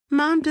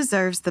Mom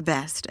deserves the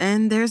best,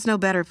 and there's no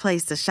better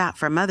place to shop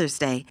for Mother's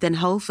Day than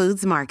Whole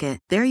Foods Market.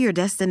 They're your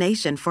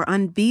destination for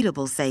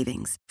unbeatable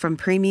savings, from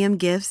premium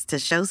gifts to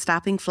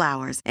show-stopping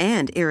flowers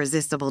and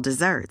irresistible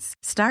desserts.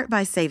 Start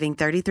by saving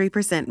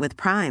 33% with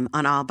Prime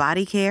on all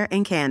body care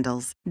and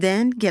candles.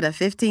 Then get a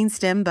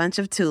 15-stem bunch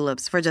of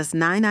tulips for just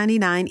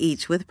 $9.99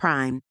 each with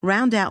Prime.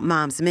 Round out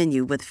Mom's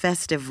menu with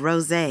festive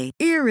rosé,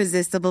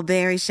 irresistible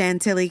berry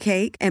chantilly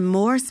cake, and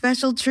more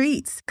special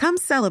treats. Come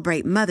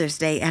celebrate Mother's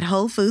Day at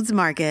Whole Foods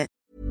Market.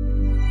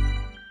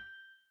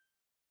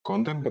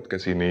 Konten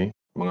podcast ini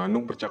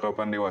mengandung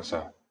percakapan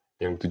dewasa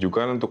yang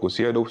ditujukan untuk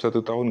usia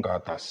 21 tahun ke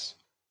atas.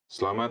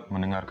 Selamat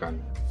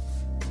mendengarkan.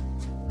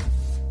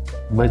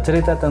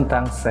 Bercerita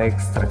tentang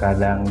seks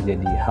terkadang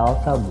jadi hal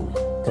tabu,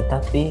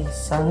 tetapi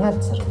sangat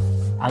seru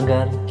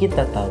agar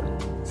kita tahu.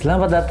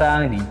 Selamat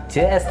datang di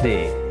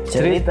CSD,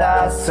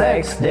 Cerita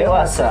Seks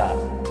Dewasa.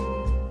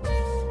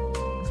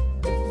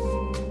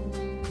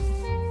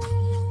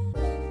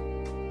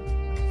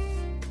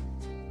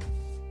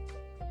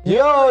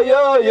 Yo,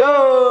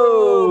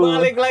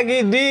 balik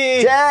lagi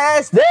di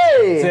CSD,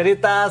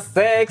 Cerita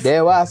Seks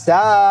Dewasa.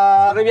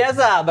 Seperti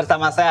biasa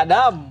bersama saya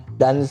Adam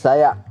dan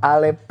saya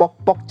Ale Pok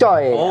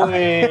Coy.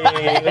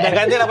 Udah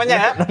ganti namanya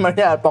ya?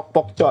 Namanya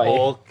Pok Coy.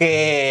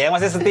 Oke, yang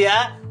masih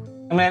setia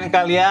temenin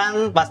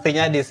kalian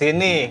pastinya di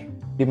sini.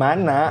 Di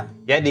mana?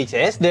 Ya di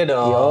CSD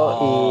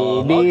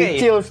dong. Di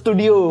Chill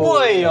Studio.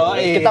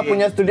 Kita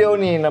punya studio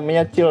nih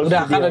namanya Chill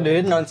Studio. Kan udah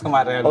di-announce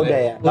kemarin. Udah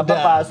ya. Gak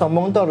apa-apa,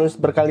 sombong tuh harus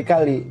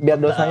berkali-kali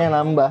biar dosanya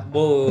nambah.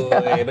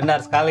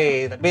 Benar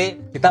sekali.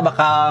 Tapi kita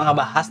bakal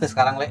ngebahas nih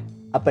sekarang, Le.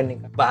 Apa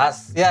nih?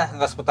 Bahas ya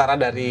nggak seputaran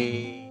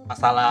dari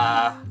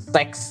masalah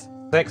seks.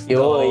 Seks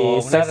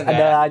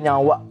adalah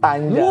nyawa,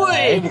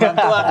 anjay. Bukan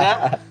tuak ya.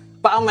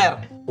 Pak Amer.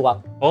 Tuak.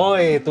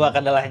 Tuak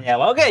adalah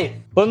nyawa.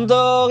 Oke.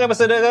 Untuk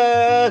episode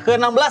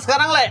ke-16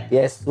 sekarang, Le.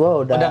 Yes,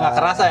 udah nggak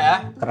kerasa ya?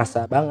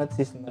 Kerasa banget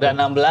sih sebenarnya.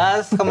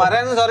 Udah 16.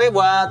 Kemarin sorry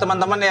buat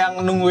teman-teman yang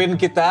nungguin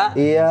kita.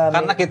 Iya.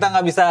 Karena kita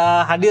nggak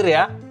bisa hadir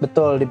ya.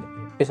 Betul, di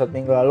episode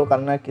minggu lalu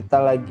karena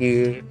kita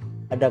lagi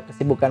ada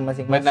kesibukan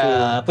masing-masing.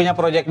 Benar, punya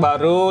proyek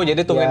baru,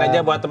 jadi tungguin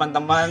aja buat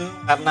teman-teman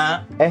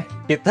karena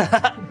kita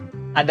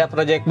ada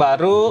proyek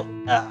baru,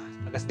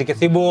 agak sedikit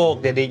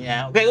sibuk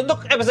jadinya. Oke,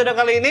 untuk episode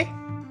kali ini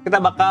kita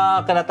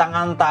bakal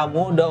kedatangan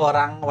tamu, 2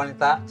 orang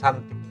wanita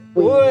cantik.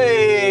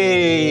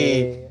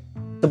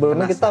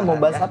 Sebelumnya kita mau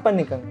bahas apa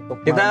nih, Kang?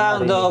 Kita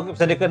untuk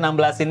episode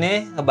ke-16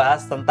 ini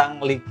ngebahas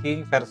tentang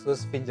licking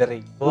versus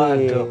fingering.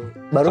 Waduh.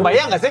 Baru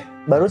kebayang nggak sih?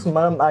 Baru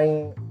semalam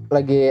aing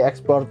lagi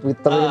explore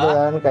Twitter gitu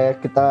kan, kayak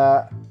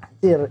kita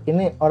anjir,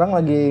 ini orang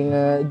lagi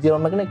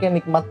ngejilmek ini kayak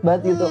nikmat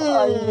banget gitu.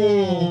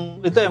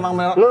 Anjing. Itu emang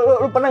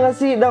lu pernah enggak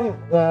sih Dam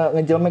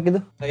ngejilmek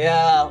gitu?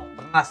 Saya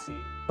pernah sih.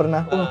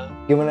 Pernah.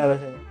 Gimana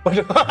rasanya?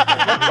 Waduh.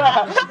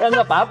 Ya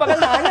enggak apa-apa kan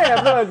nanya ya,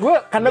 bro. Gue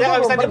karena gue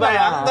bisa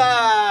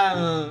dibayangkan.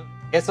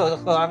 Ya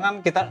seorang kan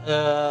kita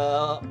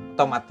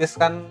otomatis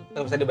kan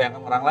nggak bisa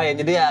dibayangkan orang lain.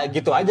 Jadi ya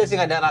gitu aja sih,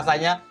 nggak ada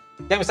rasanya.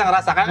 Yang bisa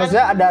ngerasakan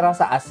maksudnya kan? Ada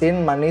rasa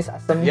asin, manis,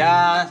 asam.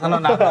 Ya, nano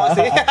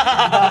sih.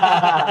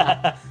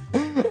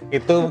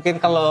 Itu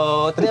mungkin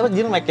kalau tadi apa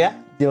jilmek ya?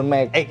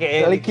 Jilmek.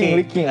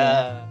 Licking.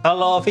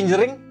 Kalau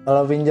fingering?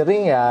 Kalau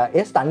fingering ya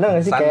standar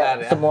nggak sih,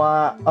 kayak ya?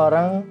 Semua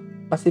orang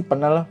pasti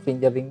pernah lah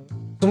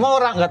fingering.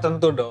 Semua orang nggak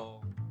tentu dong.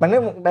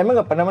 Emang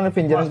nggak pernah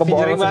fingering ke bool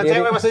sendiri?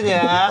 Cewek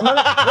maksudnya.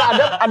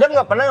 ada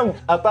nggak pernah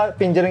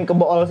fingering ke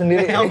bool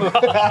sendiri?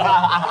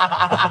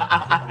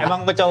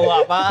 Emang ke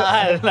cowok apa?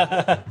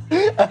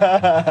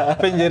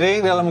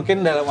 Fingering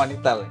mungkin dalam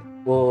wanita lah.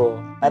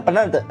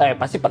 Pernah?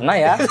 Pasti pernah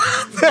ya.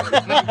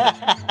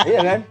 Iya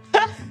kan?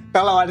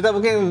 Kalau wanita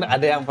mungkin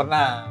ada yang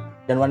pernah.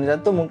 Dan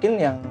wanita tuh mungkin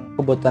yang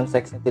kebutuhan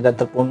seksnya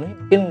tidak terpenuhi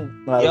mungkin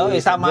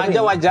melalui sama fingering.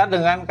 aja wajar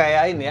dengan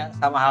kayak ini ya,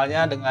 sama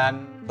halnya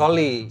dengan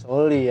coli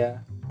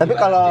ya. Tapi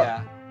kalau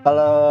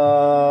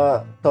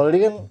coli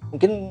kan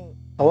mungkin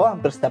cowok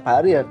hampir setiap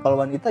hari ya. Kalau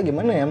wanita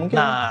gimana ya mungkin?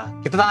 Nah,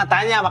 kita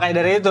tanya makanya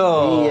dari itu.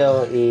 Iya.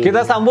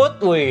 Kita sambut,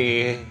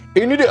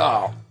 Ini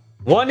dia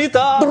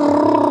wanita.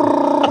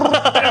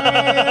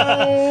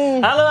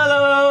 Halo.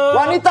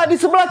 Wanita di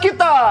sebelah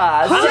kita.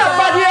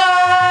 Siapa dia?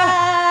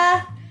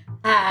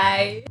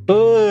 Hai.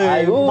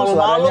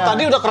 Malu-malu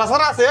tadi udah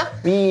keras-keras ya?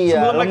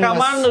 Iya. Sebelum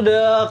rekaman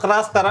udah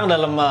keras, sekarang udah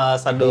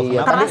lemas. Aduh,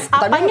 iya. Keras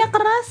apanya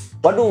keras?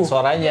 Waduh.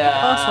 Suaranya.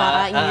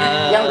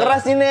 Suaranya. Yang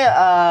keras ini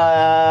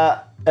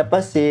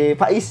si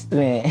Faiz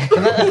nih.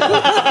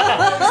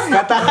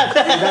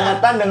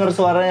 Keringetan denger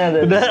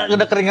suaranya.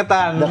 Udah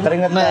keringetan.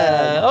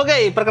 Nah,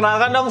 oke,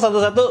 perkenalkan dong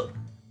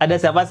satu-satu. Ada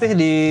siapa sih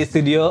di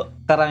studio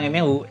sekarang ini?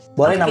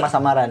 Boleh nama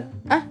samaran?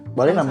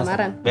 Boleh nama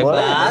samaran?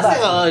 Bebas sih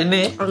kalau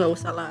ini. Oh, nggak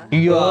usah lah.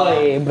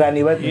 Iya,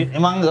 berani banget.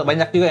 Emang nggak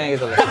banyak juga yang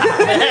gitu.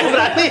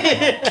 Berani.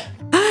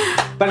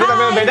 Berani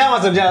tampil beda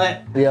maksudnya, Le?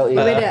 Iya.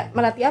 Beda.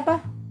 Melati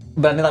apa?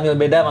 Berani tampil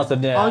beda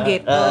maksudnya. Oh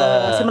gitu.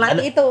 Si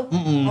Melati itu.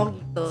 Oh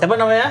gitu. Siapa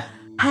namanya?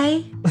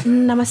 Hai,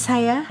 nama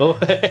saya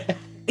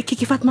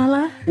Kiki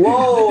Fatmala.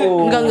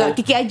 Wow. Enggak,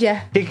 Kiki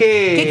aja.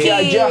 Kiki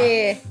aja.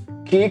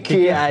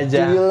 Kiki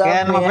aja. Do you love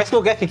Kayak nama me?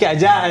 Facebook ya, Kiki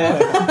aja ya.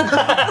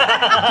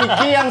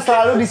 Kiki yang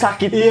selalu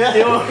disakiti. Iya,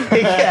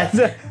 Kiki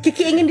aja.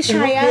 Kiki ingin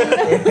disayang.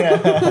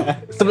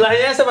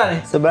 Sebelahnya siapa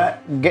nih? Coba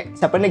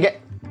siapa nih Ge?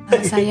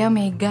 Saya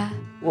Mega.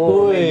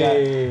 Wow,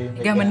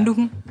 Mega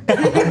Mendung.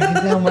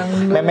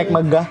 Memek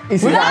megah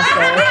isinya AC.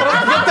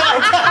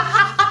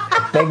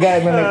 Mega.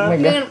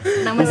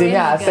 Nama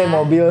Isinya saya AC Mega.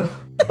 mobil.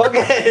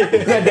 Oke.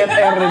 Nggak dead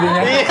air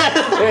jadinya.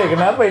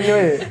 Kenapa ini?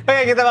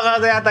 Oke, kita bakal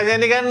tanya-tanya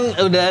ini kan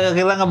udah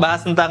kita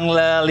ngebahas tentang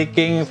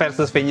leaking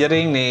versus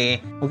fingering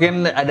nih.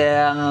 Mungkin ada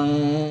yang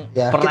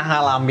Ya, pernah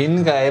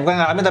ngalamin kayak bukan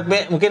ngalamin tapi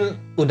mungkin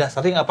udah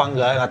sering apa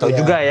enggak nggak tahu Iya.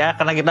 juga ya.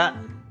 Karena kita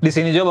di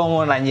sini juga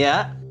mau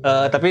nanya,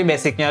 tapi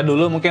basicnya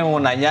dulu mungkin mau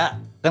nanya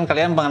kan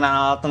kalian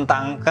mengenal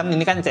tentang kan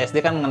ini kan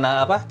CSD kan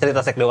mengenal apa cerita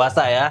seks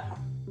dewasa ya.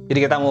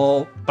 Jadi kita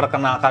mau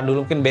perkenalkan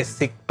dulu mungkin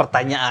basic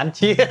pertanyaan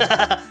sih.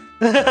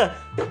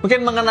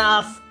 Mungkin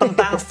mengenal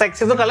tentang seks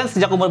itu kalian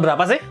sejak umur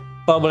berapa sih?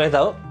 Kalau boleh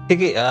tahu,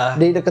 Kiki.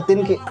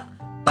 Dideketin Ki.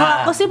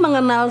 Kalau aku sih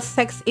mengenal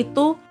seks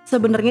itu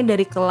sebenarnya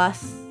dari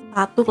kelas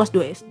 1, kelas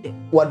 2 SD.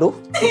 Waduh,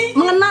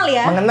 Mengenal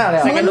ya? mengenal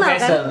ya. Sex Mengenal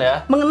education kan? ya.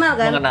 Mengenal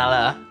kan? Mengenal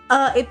ya.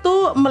 Itu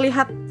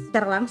melihat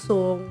secara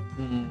langsung.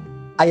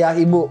 Ayah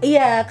ibu.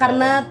 Iya,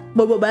 karena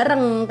bobo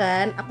bareng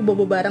kan. Aku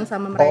bobo bareng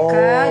sama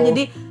mereka. Oh.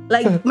 Jadi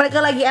mereka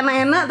lagi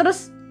enak-enak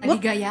terus Lagi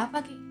gaya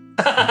apa Ki?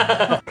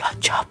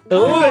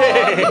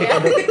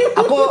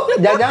 Aku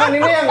jangan-jangan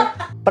ini yang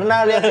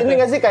pernah lihat ini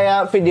nggak sih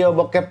kayak video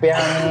bokep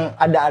yang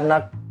ada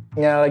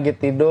anaknya lagi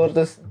tidur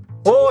terus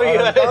Oh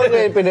iya. tahu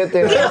kayak video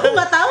itu. aku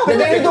nggak tahu.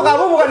 Jadi itu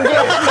kamu bukan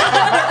dia.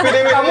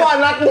 Kamu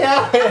anaknya.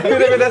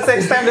 Beda-beda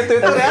sex time di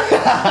Twitter ya.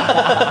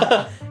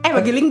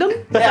 Bagi link dong.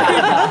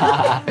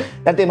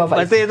 Nanti Mbak Faiz.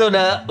 Pasti itu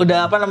udah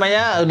apa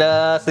namanya? Udah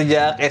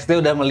sejak SD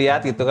udah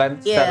melihat gitu kan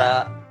Iya. secara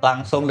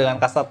langsung dengan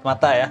kasat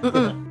mata ya.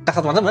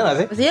 Kasat mata benar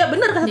nggak sih? Iya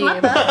benar kasat Iya,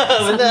 mata.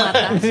 Benar.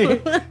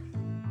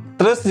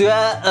 Terus juga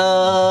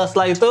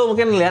setelah itu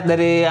mungkin lihat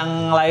dari yang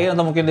lain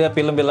atau mungkin dia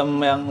film-film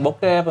yang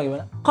bokep atau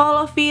gimana?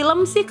 Kalau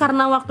film sih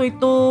karena waktu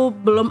itu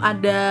belum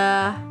ada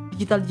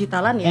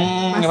digital-digitalan ya.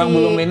 Memang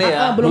belum ini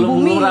ya, belum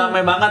booming. belum rame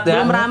banget ya.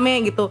 Belum rame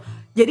gitu.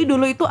 Jadi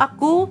dulu itu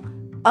aku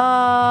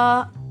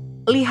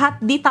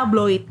lihat di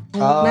tabloid.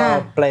 Oh,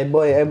 Nah,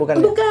 Playboy bukan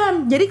ya? bukan.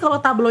 Jadi kalau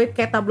tabloid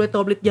kayak tabloid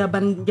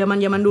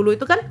zaman dulu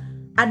itu kan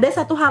ada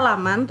satu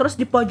halaman terus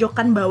di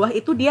pojokan bawah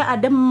itu dia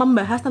ada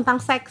membahas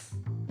tentang seks.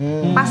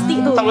 Pasti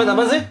itu. Tabloid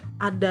apa sih?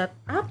 Ada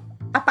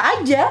apa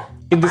aja?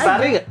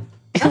 Intisari nggak?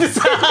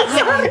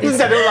 Intisari. Itu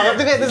jadul banget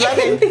juga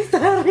Intisari.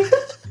 Intisari.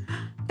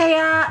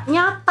 Kayak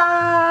nyata.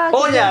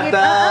 Oh, kayak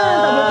Nyata.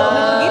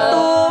 Tabloid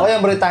gitu. Oh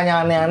yang beritanya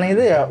aneh-aneh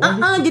itu ya?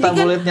 Jadi kan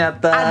Tabloid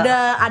Nyata.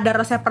 ada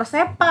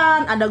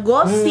resep-resepan, ada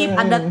gosip,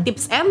 ada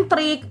tips and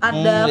trick,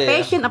 ada Iya.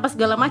 fashion apa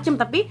segala macam.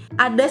 Tapi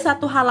ada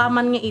satu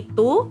halamannya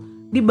itu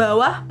di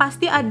bawah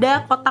pasti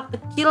ada kotak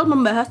kecil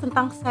membahas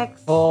tentang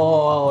seks.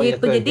 Oh,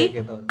 gitu. Jadi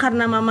gitu.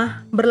 karena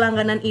mama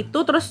berlangganan itu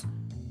terus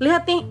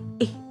lihat nih,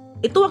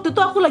 itu waktu itu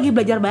aku lagi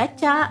belajar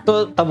baca.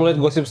 Itu tabloid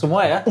gosip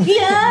semua ya?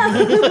 Iya.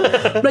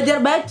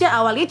 Belajar baca,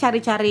 awalnya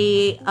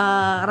cari-cari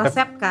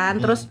resep kan,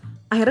 terus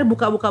akhirnya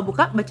buka,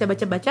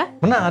 baca.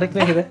 Menarik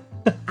nih gitu.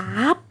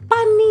 Apa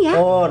nih ya?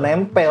 Oh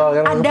nempel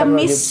kan? Ada kan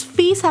Miss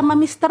V sama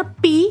Mr.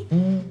 P.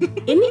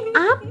 Ini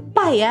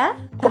apa ya?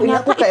 Kok ini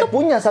aku kayak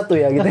punya satu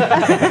ya gitu.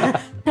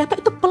 Ternyata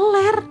itu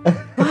peler.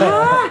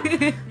 Wah.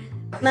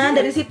 Nah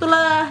dari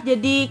situlah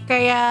jadi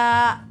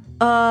kayak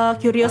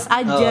curious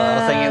aja.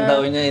 rasa ingin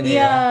tahunya ini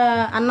Iya, ya.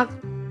 anak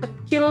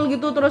kecil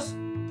gitu terus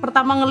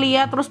pertama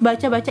ngeliat terus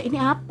baca ini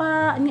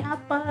apa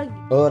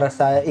gitu. Oh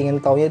rasa ingin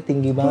taunya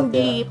tinggi banget ya.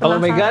 Tinggi, Kalau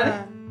penasaran. Megan,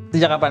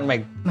 sejak kapan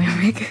Meg?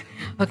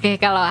 Oke,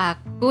 kalau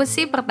aku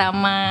sih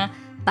pertama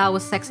tahu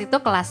seks itu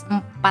kelas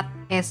 4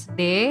 SD.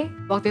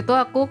 Waktu itu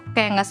aku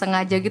kayak nggak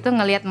sengaja gitu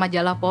ngelihat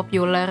majalah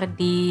populer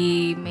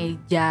di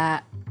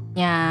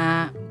mejanya,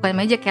 bukan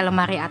meja, kayak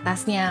lemari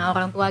atasnya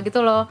orang tua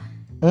gitu loh.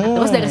 Nah,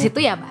 terus dari situ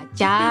ya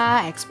baca,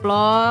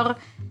 explore.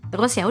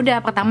 Terus ya udah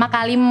pertama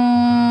kali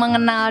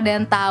mengenal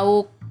dan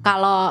tahu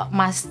kalau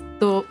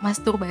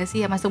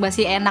masturbasi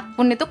enak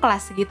pun itu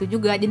kelas segitu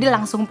juga. Jadi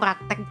langsung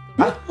praktek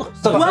gitu.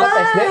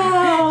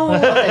 Wow.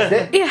 SD? SD?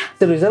 Iya,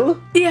 Seriusan lu?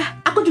 iya,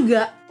 aku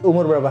juga.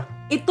 Umur berapa?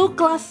 Itu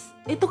kelas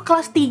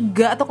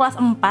 3 atau kelas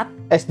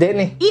 4. SD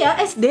nih? Iya,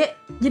 SD.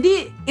 Jadi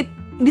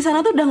di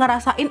sana tuh udah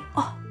ngerasain,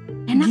 oh,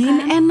 Enak gini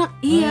kan? enak.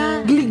 Iya,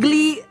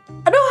 geli-geli.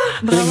 Aduh,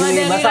 Berawal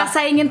dari basah. rasa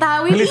ingin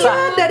tahu itu.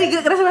 iya, dari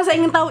rasa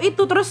ingin tahu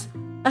itu terus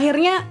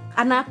akhirnya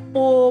anak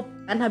pup,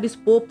 kan habis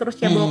pup terus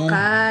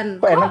ceblokan.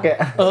 Kok enak ya?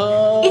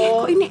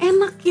 Kok ini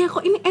enak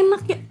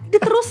ya,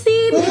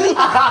 diterusin.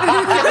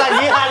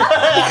 Ketagihan.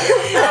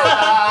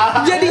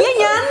 Jadinya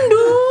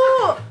nyandu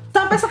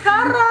sampai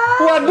sekarang.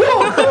 Waduh.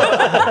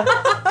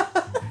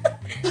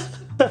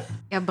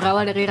 Ya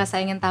berawal dari rasa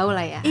ingin tahu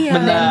lah ya. Iya.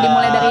 Dan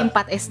dimulai dari 4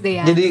 SD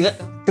ya. Jadi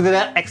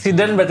tidak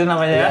accident berarti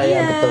namanya ya? Iya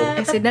betul.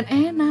 Accident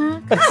enak.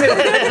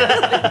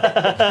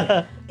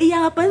 Iya,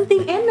 nggak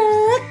penting,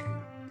 enak.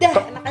 Dah,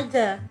 enak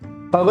aja.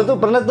 Kalau gue tuh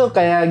pernah tuh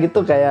kayak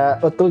gitu, kayak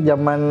waktu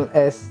zaman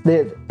SD.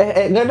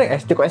 Enggak deh,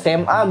 SD kok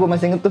SMA gue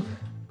masih inget tuh.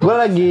 Gue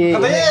lagi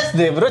Katanya SD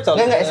bro,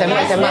 coli. Enggak SMA.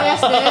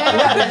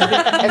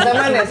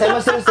 SMA nih, SMA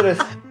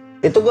serius.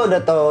 Itu gue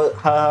udah tahu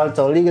hal-hal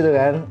coli gitu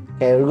kan.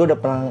 Kayak gue udah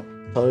pernah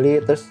coli,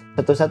 terus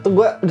satu-satu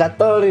gue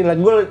gatel nih.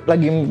 Gue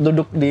lagi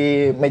duduk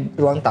di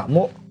ruang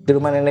tamu di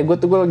rumah nenek gue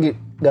tuh, gue lagi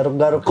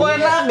garuk-garuk. Kok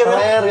enak gitu?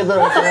 Leher gitu.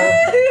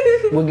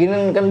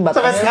 Begini kan batangnya.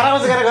 Sampai sekarang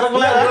masih garuk-garuk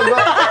leher.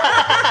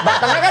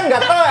 Batangnya kan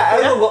gatel ya.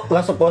 Gue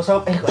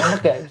gosok-gosok. Kok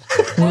enak ya?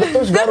 Gue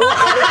terus garuk.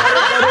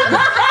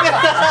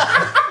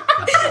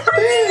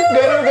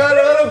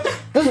 Garuk.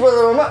 Terus pas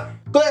lama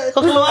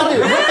Kok keluar?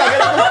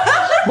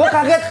 Gue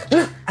kaget.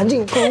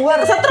 Anjing keluar.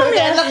 Setrum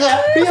ya? Enak ya?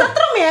 Iya.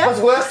 Setrum ya? Pas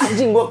gue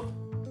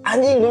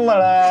anjing gue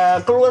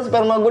malah keluar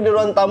sperma gue di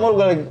ruang tamu.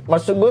 Gue lagi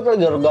masuk, gue tuh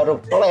lagi garuk-garuk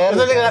leher.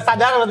 Terus dia gak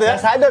sadar berarti ya?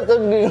 Gak sadar tuh.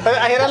 Tapi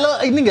akhirnya lo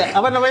ini gak,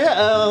 apa namanya,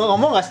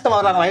 ngomong gak sih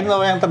sama orang lain,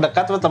 sama yang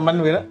terdekat, sama teman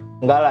gitu?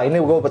 Enggak lah, ini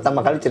gue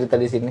pertama kali cerita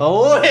di sini.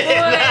 Oh,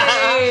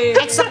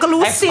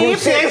 Eksklusif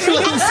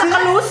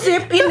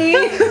ini.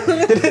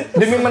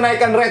 Demi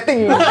menaikkan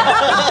rating.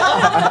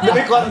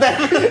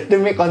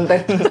 Demi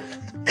konten.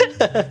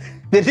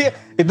 Jadi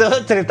itu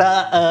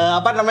cerita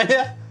apa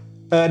namanya,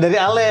 dari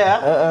Ale ya.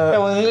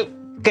 Emang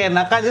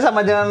keenakan aja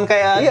sama jangan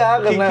kayak Iya,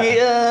 karena Kiki.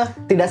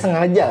 tidak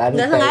sengaja kan.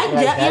 Nggak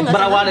sengaja, iya nggak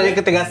Berawal sengaja. dari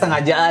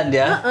ketidaksengajaan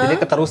ya. Jadi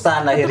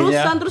keterusan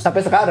akhirnya. Terus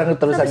Sampai sekarang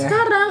sampai terusannya.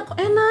 sekarang kok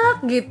enak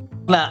gitu.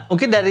 Nah,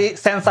 mungkin dari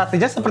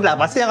sensasinya seperti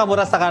apa sih yang kamu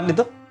rasakan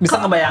itu? Bisa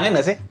ngebayangin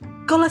gak sih?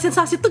 Kalau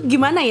sensasi tuh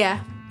gimana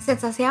ya?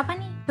 Sensasi apa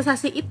nih?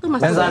 Sensasi itu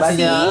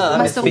Sensasinya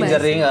Masturbasi.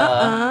 fingering.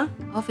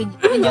 Oh,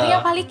 fingering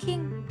apa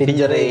licking?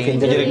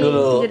 Fingering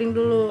dulu. Fingering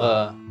dulu.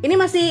 Ini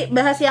masih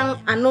bahas yang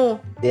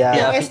Ya.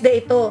 yang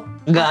SD itu.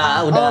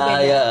 Enggak, udah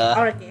beda. ya.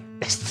 Oh, oke.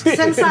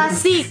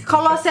 Sensasi,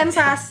 kalau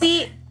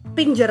sensasi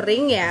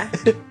fingering ya.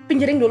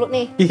 Fingering dulu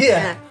nih. Iya.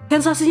 Nah,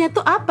 sensasinya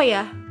tuh apa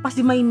ya? Pas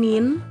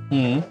dimainin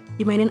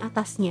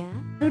atasnya,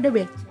 kan udah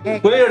becek.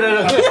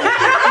 Udah.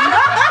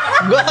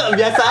 Gua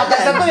biasa aja.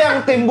 Atasnya tuh yang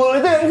timbul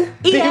itu yang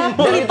Iya,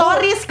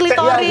 klitoris.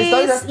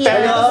 Iya.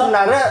 Itu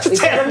sebenarnya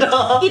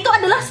Itu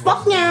adalah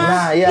spotnya.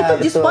 Nah, iya, itu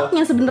di betul.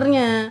 spotnya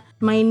sebenarnya.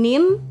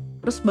 Mainin,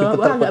 terus bawah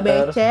agak Diputer-puter.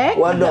 becek,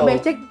 Waduh. agak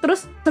becek,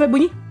 terus sampai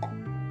bunyi.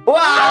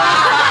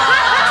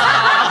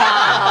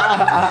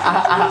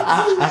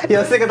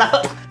 Yosi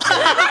ketawa.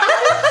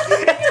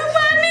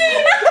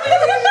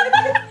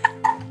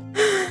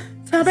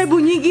 Sampai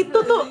bunyi gitu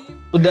tuh.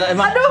 Udah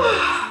emang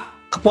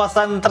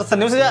kepuasan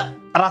tersendiri sih ya.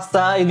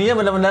 Rasa ininya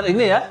benar-benar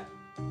ini ya.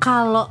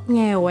 Kalau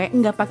ngewe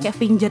nggak pakai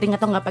fingering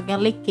atau nggak pakai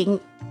licking,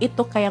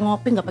 itu kayak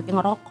ngopi nggak pakai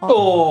ngerokok.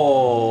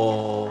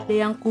 Oh. Ada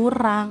yang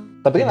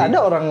kurang. Tapi kan ada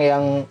orang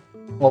yang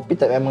ngopi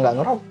tapi emang nggak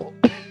ngerokok.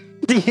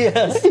 Iya.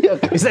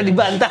 Bisa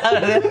dibantah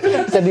kan ya.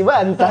 Bisa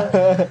dibantah.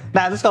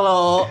 Nah, terus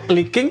kalau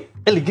licking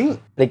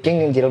Licking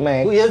yang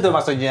jilmek. iya itu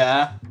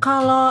maksudnya.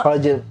 Kalau Kalau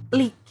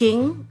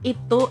licking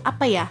itu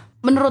apa ya?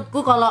 Menurutku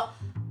kalau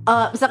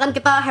misalkan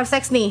kita have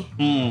sex nih,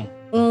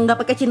 nggak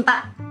pakai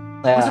cinta,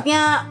 Ya.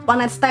 maksudnya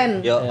one night stand,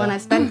 Yo. one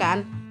night stand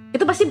kan,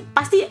 itu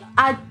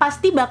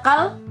pasti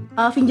bakal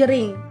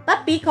fingering.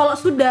 Tapi kalau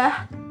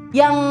sudah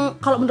yang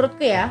kalau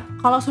menurutku ya,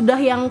 kalau sudah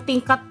yang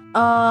tingkat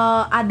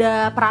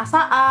ada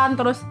perasaan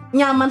terus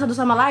nyaman satu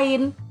sama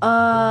lain,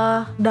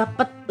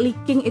 dapet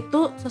licking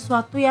itu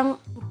sesuatu yang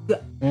juga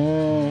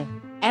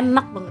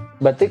enak banget.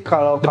 berarti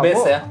kalau The kamu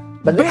best ya.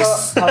 Berarti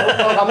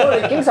kalau kamu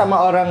licking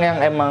sama orang yang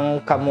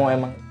kamu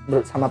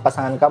sama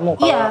pasangan kamu,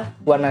 kalau Iya.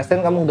 one night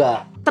stand kamu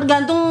enggak.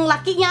 Tergantung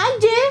lakinya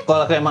aja.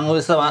 Kalau kayak emang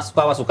suka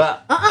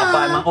apa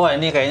emang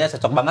ini kayaknya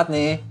cocok banget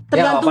nih.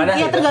 Tergantung nggak apa-apa dah,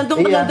 gitu. Iya.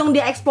 tergantung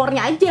dia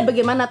eksplornya aja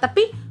bagaimana.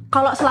 Tapi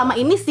kalau selama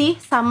ini sih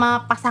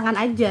sama pasangan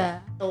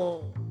aja.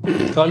 Tuh.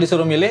 Kalau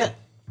disuruh milih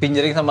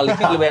fingering sama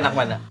licking lebih enak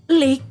mana?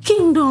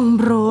 Licking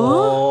dong, Bro.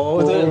 Oh,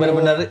 itu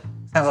benar-benar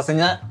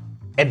sensasinya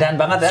edan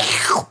banget ya.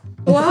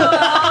 Wow,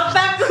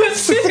 takut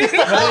sih.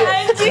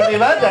 Ngeri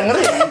banget ya,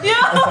 ngeri.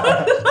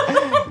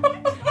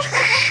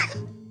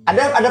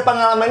 Ada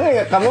pengalamannya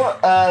nggak kamu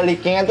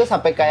lickingnya tuh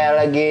sampai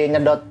kayak lagi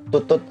nyedot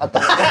tutut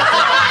atau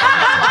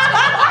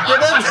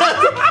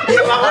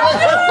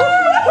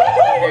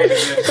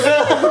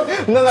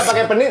nggak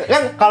pakai peniti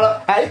kan? Kalau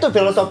itu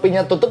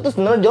filosofinya tutut tuh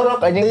sebenarnya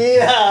jorok aja.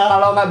 Iya.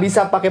 Kalau nggak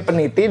bisa pakai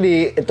peniti di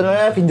itu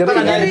namanya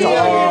fingering.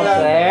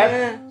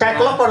 Kayak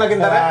telepon lagi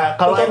ntar ya. Nah,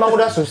 kalau emang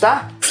udah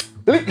susah,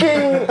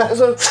 licking.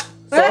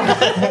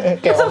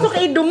 Kayak Masuk ke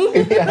hidung.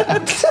 Iya.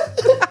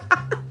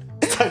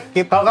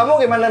 Sakit. Kalau kamu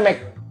gimana, Mek?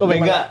 Oh,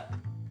 Mega.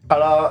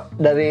 Kalau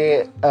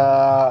dari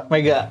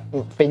Mega.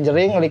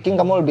 fingering, licking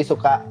kamu lebih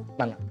suka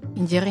mana?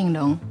 Fingering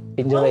dong.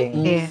 Fingering.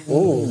 Iya.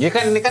 Ya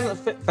kan ini kan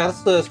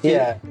versus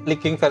Iya.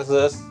 licking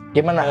versus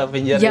Gimana?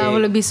 fingering.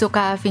 Jauh lebih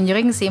suka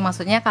fingering sih,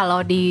 maksudnya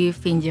kalau di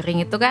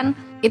fingering itu kan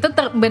itu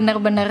bener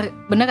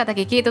kata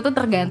Kiki, itu tuh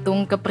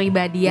tergantung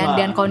kepribadian Wah.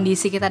 dan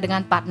kondisi kita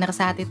dengan partner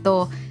saat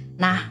itu.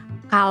 Nah,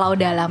 kalau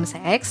dalam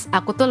seks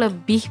aku tuh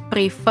lebih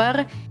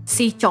prefer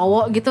si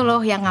cowok gitu loh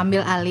yang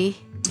ngambil alih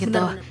gitu.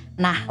 Bener-bener.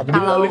 Nah,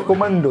 Ambil alih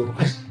komando.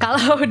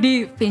 kalau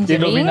di Jadi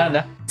fingering dominan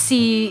dah.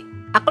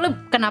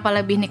 kenapa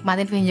lebih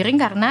nikmatin fingering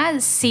karena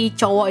si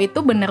cowok itu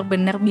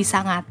bener-bener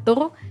bisa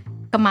ngatur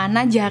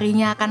kemana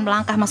jarinya akan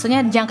melangkah.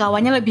 Maksudnya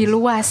jangkauannya lebih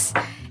luas.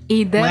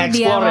 Either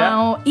dia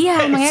mau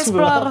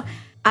mengeksplor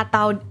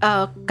atau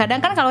kadang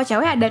kan kalau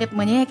cewek ada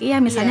ritmenya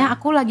ya, misalnya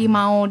aku lagi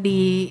mau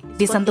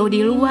disentuh di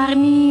luar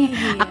nih,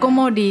 aku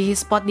mau di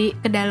spot di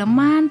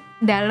kedalaman,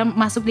 dalam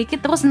masuk dikit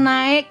terus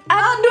naik,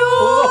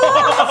 aduh,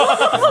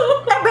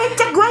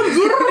 becek gue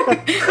anjir.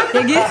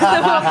 Ya gitu.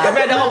 Tapi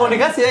ada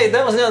komunikasi ya itu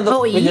maksudnya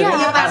untuk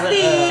iya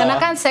pasti. Karena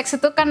kan seks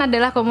itu kan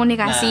adalah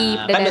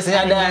komunikasi. Kan biasanya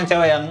ada yang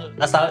cewek yang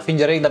asal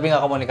fingering tapi nggak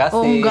komunikasi.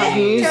 Oh nggak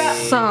bisa.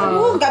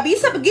 Nggak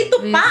bisa begitu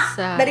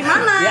Pak. Dari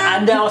mana? Ya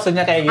ada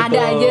maksudnya kayak gitu. Ada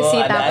aja sih,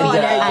 tapi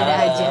ada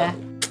aja.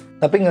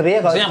 Tapi ngeri ya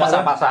kalau maksudnya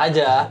pasang-pasang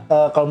aja.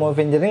 Kalau mau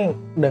fingering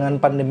dengan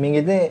pandemi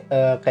gitu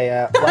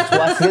kayak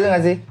was-was gitu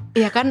nggak sih?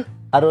 Iya kan.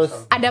 Harus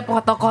ada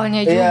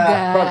protokolnya juga.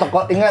 Iya,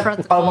 protokol. Ingat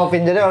kalau mau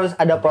fingering harus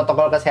ada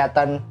protokol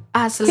kesehatan.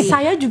 Asli.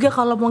 Saya juga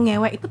kalau mau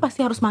ngewek itu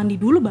pasti harus mandi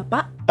dulu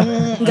Bapak.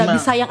 Nggak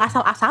bisa yang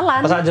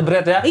asal-asalan. Pasal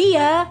jebret ya?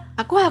 Iya.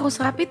 Aku harus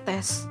rapid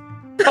test.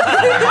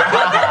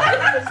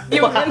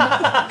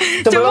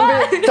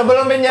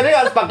 Sebelum fingering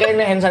harus pakai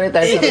ini hand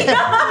sanitizer.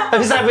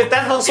 Bisa rapid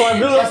test langsung swab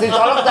dulu. Pas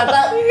dicolok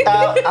ternyata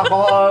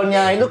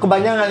alkoholnya itu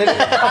kebanyakan, jadi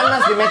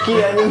panas di Meki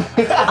anjing.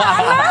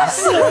 Panas.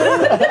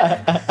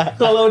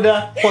 Kalau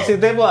udah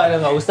positif wah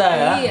nggak usah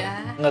ya. Iya.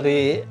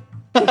 Ngeri.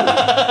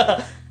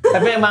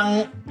 Tapi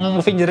emang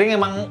fingering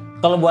emang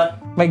kalau buat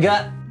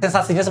Mega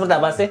sensasinya seperti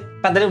apa sih?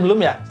 Kan tadi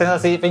belum ya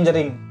sensasi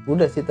fingering.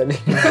 Udah sih tadi.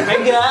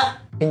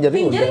 Mega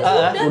Fingering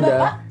udah.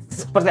 Bapak.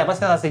 seperti apa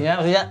sensasinya?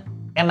 Maksudnya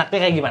enaknya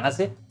kayak gimana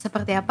sih?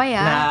 Seperti apa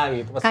ya? Nah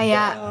gitu. maksudnya.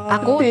 Kayak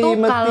aku tuh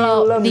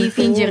kalau di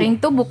fingering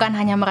tuh bukan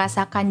hanya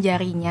merasakan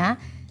jarinya,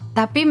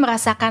 tapi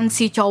merasakan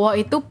si cowok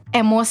itu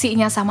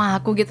emosinya sama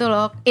aku gitu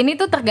loh. Ini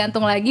tuh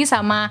tergantung lagi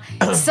sama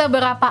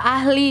seberapa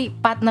ahli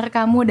partner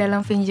kamu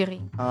dalam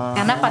fingering.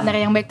 Karena partner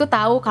yang baik tuh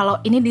tahu kalau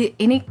ini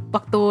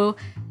waktu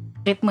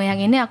ritme yang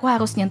ini aku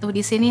harus nyentuh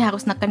di sini,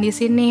 harus neken di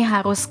sini,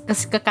 harus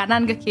ke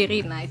kanan ke kiri.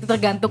 Nah itu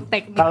tergantung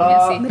tekniknya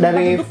kalau sih.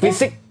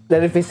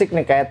 dari fisik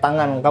nih kayak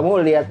tangan,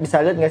 kamu bisa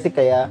lihat nggak sih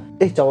kayak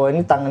cowok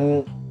ini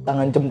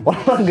tangan jempol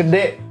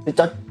gede,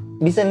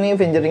 bisa nih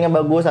fingeringnya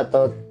bagus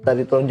atau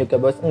tadi telunjuknya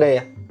bagus, enggak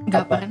ya?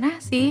 Nggak pernah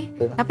sih,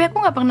 tapi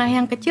aku nggak pernah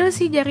yang kecil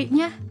sih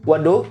jarinya.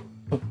 Waduh,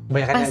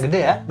 banyak yang gede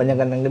ya? Banyak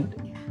yang gede.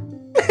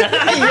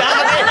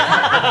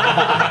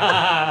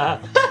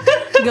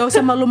 Gak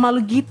usah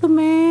malu-malu gitu,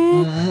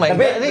 men.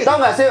 Tapi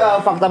tau gak sih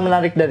fakta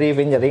menarik dari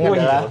fingering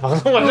adalah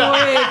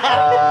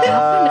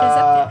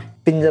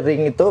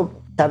fingering itu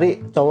cari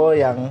cowok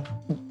yang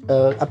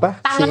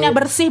tangannya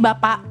bersih,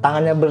 Bapak.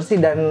 Tangannya bersih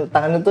dan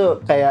tangannya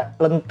tuh kayak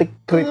lentik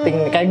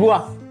keriting kayak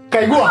gua.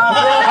 Kalian kamu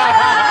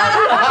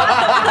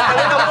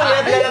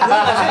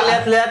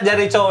lihat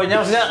dari cowoknya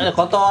maksudnya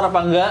kotor apa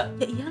enggak?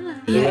 Ya iyalah.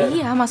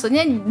 Iya,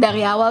 maksudnya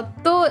dari awal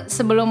tuh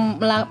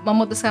sebelum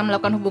memutuskan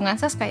melakukan hubungan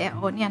seks kayak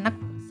ini anak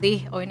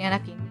bersih, ini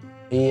anak ini.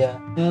 Iya.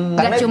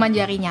 Nggak cuma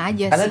jarinya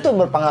aja karena sih. itu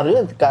berpengaruh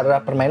juga ke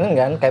arah permainan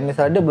kan. Kayak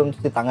misalnya dia belum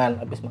cuci tangan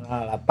habis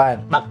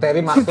lalapan. Bakteri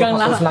masuk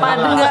lalapan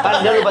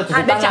dia lupa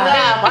cuci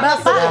tangan.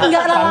 Bapak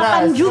nggak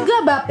lalapan juga,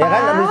 Bapak. Ya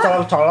kan habis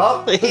colok-colok,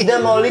 terus dia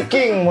mau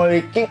licking.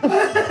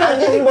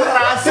 Anjing buat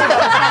terasi.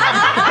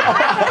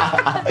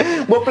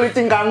 Buat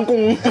pelicin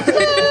kangkung.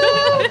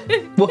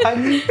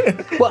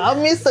 Buat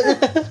amis aja.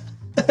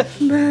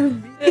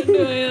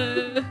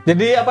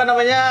 Jadi apa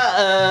namanya?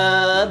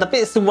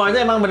 Tapi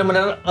semuanya emang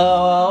benar-benar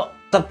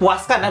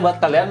terpuaskan ya buat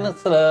kalian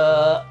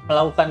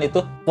melakukan itu.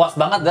 Puas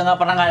banget, nggak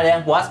pernah nggak ada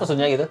yang puas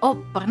maksudnya gitu? Oh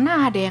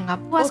pernah ada yang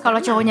nggak puas kalau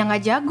cowoknya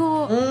nggak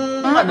jago.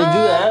 Ada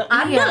juga.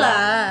 Ada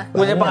lah.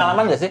 Punya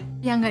pengalaman nggak sih?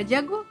 Yang nggak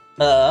jago?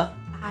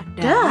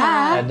 Ada.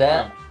 Ada.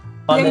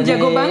 Yang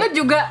jago banget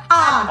juga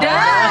ada.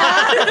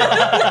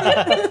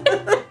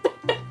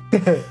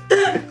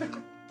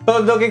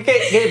 Untuk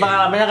Kiki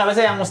pengalamannya apa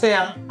sih yang mesti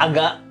yang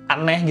agak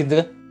aneh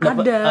gitu?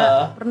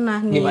 Ada,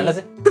 pernah nih. Gimana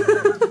sih?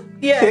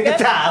 Iya kan?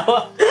 Ketawa.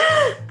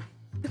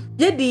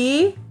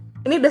 Jadi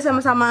ini udah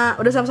sama-sama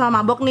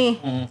mabok nih,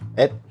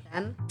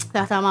 kan?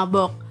 Udah sama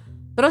mabok.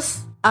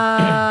 Terus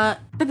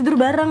kita tidur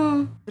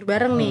bareng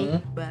nih,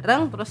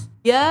 terus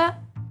dia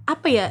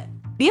apa ya?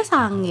 Dia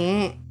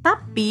sange,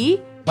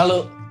 tapi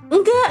malu.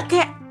 Enggak,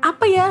 kayak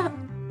apa ya?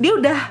 Dia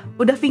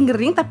udah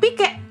fingering tapi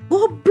kayak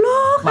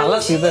goblok.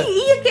 Males gitu.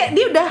 Iya, kayak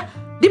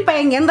dia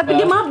pengen tapi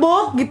dia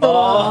mabok gitu.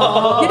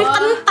 Jadi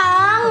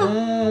kentang.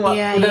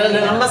 Iya,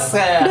 udah lemes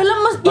kayak. Udah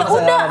lemes. Ya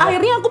udah,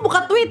 akhirnya aku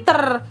buka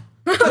Twitter.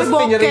 Terus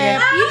bokep. Iya.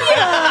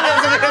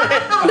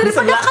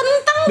 Daripada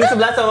kentang. Di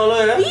sebelah sama lo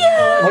ya? Iya.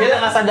 Dia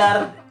nggak sadar.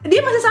 Dia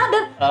masih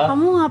sadar.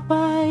 Kamu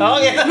ngapain? Oh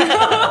gitu.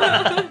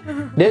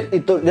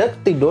 Dia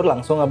tidur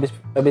langsung habis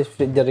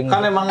fingering.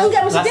 Kan emang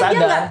Enggak, nggak maksudnya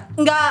dia sadar.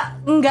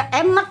 enggak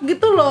enak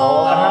gitu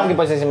loh. Karena lagi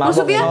posisi mabuk.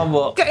 Maksudnya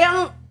mabuk. kayak yang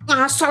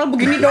ngasal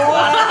begini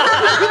doang.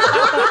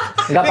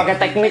 Nggak pakai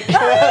teknik.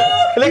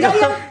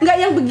 Enggak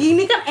yang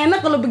begini kan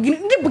enak kalau begini.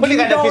 Dia begini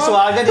Mungkin ada doang.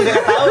 visualnya jadi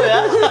nggak tahu ya.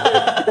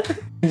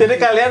 Jadi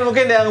kalian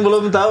mungkin yang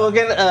belum tahu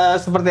mungkin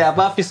seperti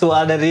apa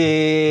visual dari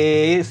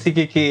si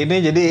Kiki ini.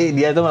 Jadi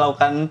dia tuh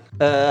melakukan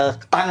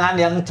tangan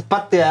yang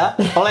cepat ya.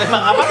 Kalau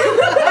emang apa?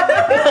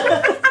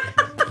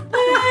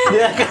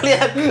 Ya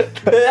kalian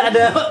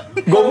ada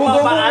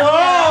Gomu-gomu.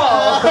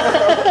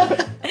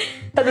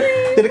 Aduh,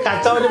 jadi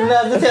kacau nih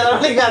bener tuh siaran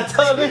nih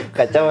kacau nih.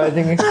 Kacau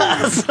anjing.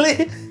 Asli.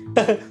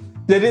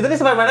 Jadi tadi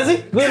sampai mana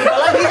sih? Gue lupa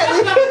lagi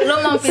anjing. Lo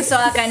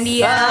memvisualkan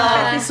dia.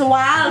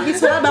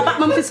 Visual Bapak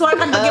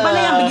memvisualkan bagaimana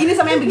yang begini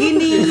sama yang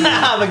begini.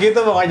 Nah, begitu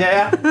pokoknya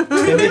ya.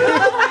 Jadi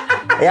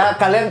Ya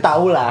kalian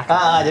tahu lah.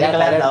 jadi Ya,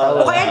 kalian tahu.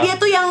 Pokoknya dia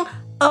tuh yang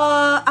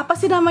apa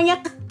sih namanya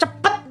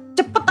cepet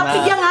tapi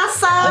dia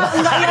ngasal,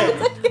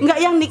 nggak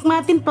yang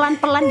nikmatin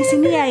pelan-pelan di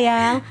sini ya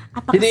yang.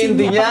 Apa Jadi kesini,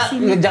 intinya apa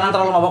kesini. jangan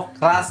terlalu mabok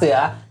keras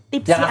ya.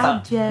 Tipsi Jangan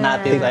aja. Nah,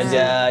 tips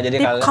aja. Jadi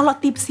kalian Kalau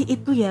tipsi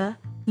itu ya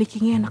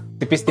lickingnya enak.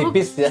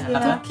 tipis-tipis ya.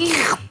 Oke.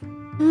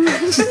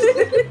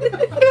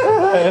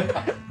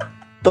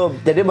 Tuh,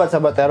 jadi buat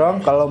sahabat terong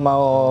kalau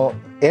mau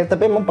ya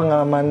tapi emang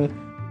pengalaman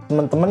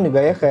teman-teman juga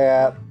ya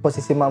kayak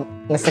posisi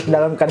ngesek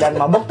dalam keadaan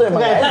mabok tuh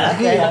emang gak enak.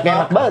 Gak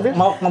enak banget ya.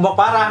 Mau mabok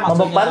parah maksudnya.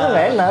 Mabok parah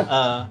nggak enak.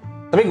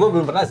 Tapi gue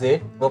belum pernah sih,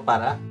 mabok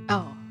parah.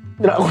 Oh.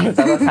 Dilakukan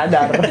secara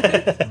sadar.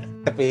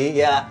 Tapi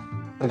ya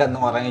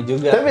tergantung orangnya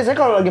juga. Tapi biasanya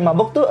kalau lagi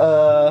mabok tuh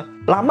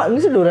lama ini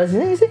sih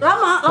durasinya sih.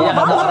 Lama Iya,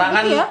 banget. ada orang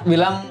kan Iya.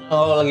 bilang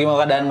lagi mau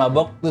keadaan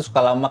mabok tuh suka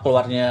lama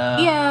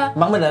keluarnya. Iya.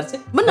 Emang benar sih?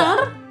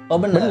 Bener. Oh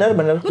benar.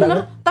 Bener.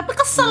 Tapi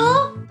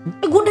kesel.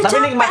 Gue udah Tapi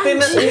capek. nikmatin,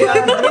 iya,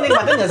 tapi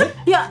nikmatin nggak sih?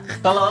 Ya,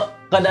 Kalau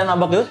keadaan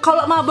mabok itu?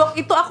 kalau mabok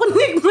itu aku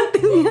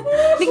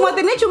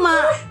nikmatinnya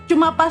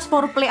cuma pas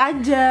foreplay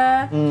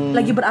aja.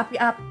 Lagi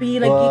berapi-api,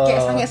 lagi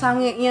kayak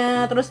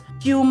sange-sangenya, terus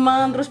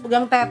ciuman, terus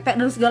pegang tetek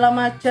dan segala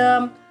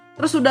macam.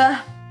 Terus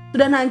udah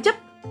nancep,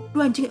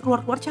 duh anjing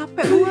keluar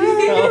capek gue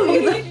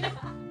gitu.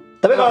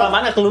 Tapi kalau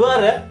mana keluar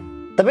ya?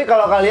 Tapi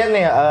kalau kalian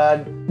nih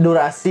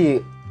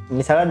durasi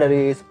misalnya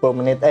dari 10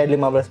 menit 15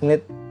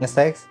 menit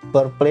nge-sex,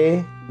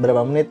 foreplay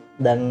berapa menit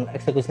dan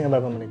eksekusinya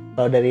berapa menit?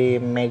 Kalau dari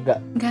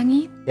Mega Gak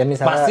gitu. ya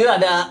misalnya Pasti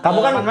ada. kamu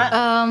kan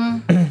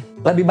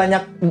lebih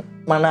banyak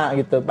mana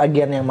gitu,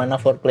 bagian yang mana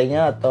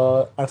foreplaynya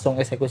atau langsung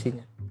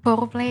eksekusinya?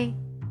 Foreplay.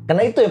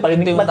 Karena itu yang paling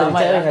Itu nikmat dari utama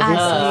cewek ya. nggak sih?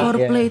 Asli.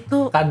 Foreplay itu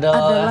Kadal.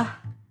 adalah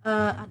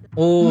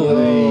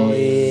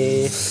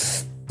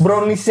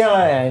Browniesnya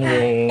lah ya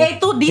anjing.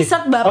 itu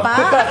dessert Bapak.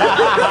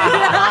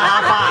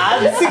 Apaan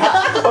sih?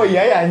 Oh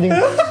iya ya anjing.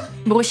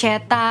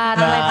 Bruschetta,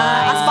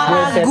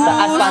 Asparagus.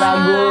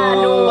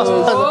 Asparagus.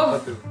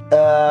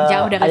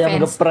 Jauh dari ayam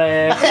fans.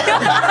 geprek.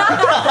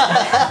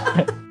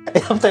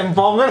 Ayam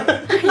tempong.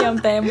 Ayam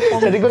tempong.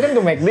 Jadi gue kan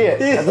ke McD ya,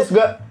 terus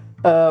gue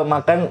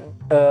makan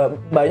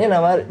mbaknya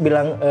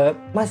bilang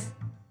Mas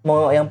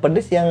mau yang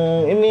pedes yang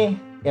ini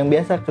yang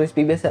biasa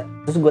crispy biasa.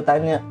 Terus gue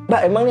tanya,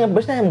 Mbak emang yang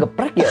pedesnya ayam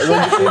geprek ya? Gue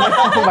gituin,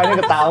 mbaknya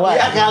ketawa.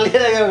 Ya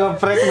kalian yang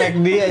geprek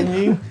McD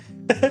anjing.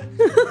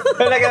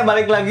 Udah kita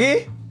balik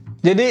lagi.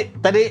 Jadi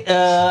tadi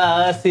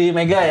si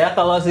Mega ya,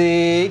 kalau si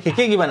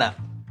Kiki gimana?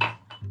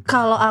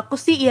 Kalau aku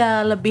sih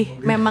ya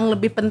memang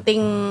lebih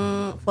penting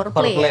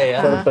foreplay Foreplay ya.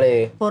 Foreplay.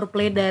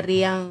 Foreplay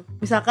dari yang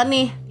misalkan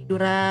nih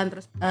tiduran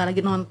terus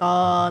lagi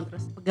nonton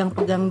terus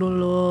pegang-pegang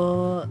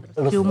dulu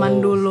terus ciuman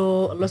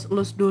dulu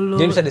elus-elus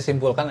dulu. Jadi bisa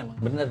disimpulkan emang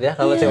bener ya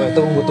kalau cewek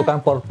itu membutuhkan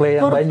foreplay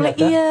yang foreplay banyak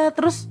ya. iya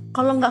terus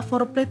kalau nggak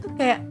foreplay tuh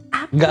kayak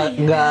apa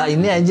Nggak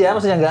ini aja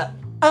maksudnya nggak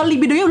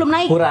libidonya belum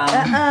naik. Kurang.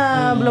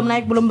 Belum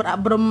naik belum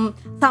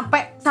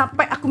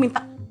sampai aku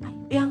minta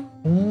yang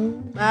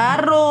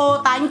baru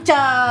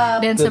tancap.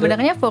 Dan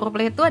sebenarnya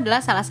foreplay itu adalah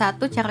salah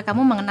satu cara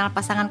kamu mengenal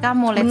pasangan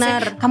kamu. Let's say,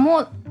 Benar.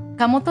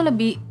 kamu tuh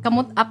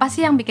kamu apa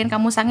sih yang bikin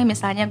kamu sange?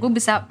 Misalnya gue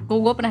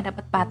pernah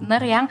dapet partner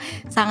yang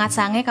sangat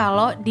sange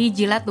kalau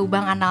dijilat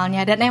lubang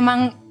analnya dan emang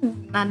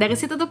nah dari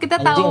situ tuh kita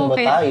Anjing tahu buat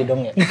kayak tai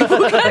dong ya.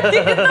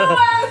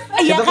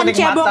 Iya Itu kan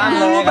cebok kenikmatan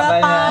dulu ya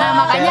katanya. Bapak. nah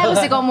makanya harus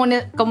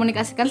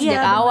dikomunikasikan Iya,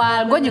 sejak benar, awal.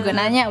 Gue benar. juga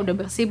nanya udah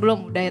bersih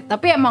belum? Udah.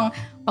 Tapi emang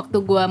waktu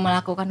gue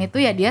melakukan itu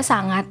ya dia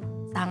sangat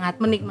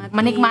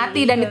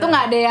menikmati dan Iya. itu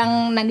nggak ada yang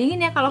nandingin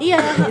ya kalau Iya.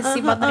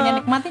 si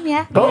partnernya nikmatin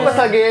ya. Kamu pas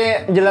lagi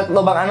jilat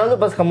lubang anal tuh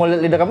pas kamu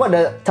lihat lidah kamu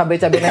ada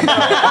cabai-cabai nempel.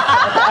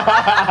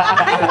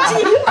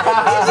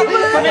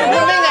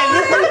 Kuning-kuning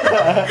aja.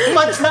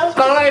 Macam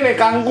Kalau ini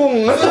kangkung.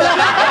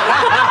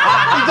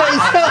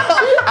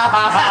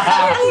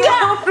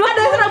 Enggak,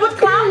 ada rambut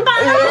kelapa.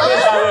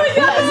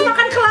 Habis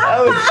makan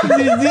kelapa.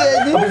 jijik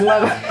aja.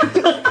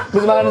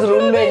 Habis makan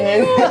serundeng ya.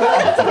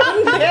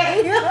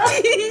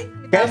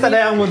 Kayak ada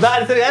yang muntah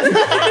di sini kan.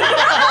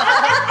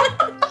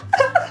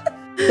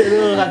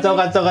 Aduh, kacau.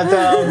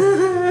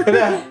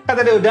 Udah, kan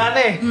tadi udah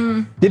nih.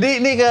 Jadi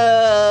ini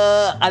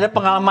ada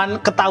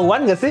pengalaman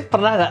ketahuan gak sih?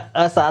 Pernah gak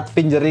saat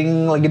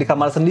fingering lagi di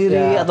kamar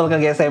sendiri Ya. atau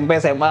lagi SMP,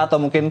 SMA atau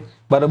mungkin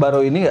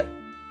baru-baru ini gak?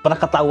 Pernah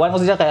ketahuan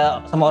maksudnya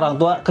kayak sama orang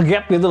tua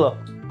kegap gitu loh.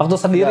 Waktu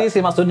sendiri sih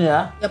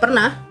maksudnya. Gak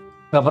pernah.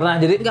 Gak pernah,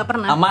 jadi Nggak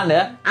pernah. aman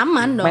ya?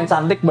 Aman dong. Main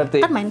cantik berarti?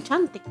 Kan main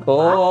cantik.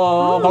 Bapak.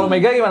 Oh, kalau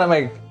Mega gimana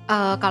Meg?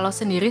 Kalau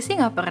sendiri sih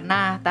nggak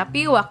pernah,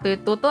 tapi waktu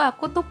itu tuh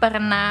aku tuh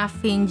pernah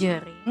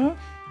fingering,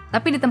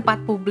 tapi di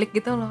tempat publik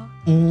gitu loh.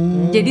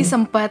 Jadi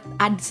sempet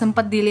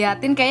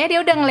diliatin, kayaknya dia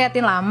udah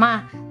ngeliatin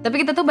lama,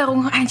 tapi kita tuh baru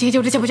anjir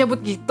udah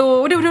cabut-cabut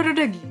gitu, udah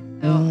gitu.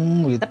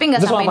 Gitu. Tapi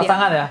nggak Itu sampai sama dia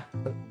pasangan ya?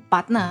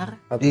 partner.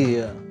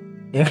 Iya.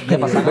 Ya,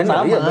 pasangan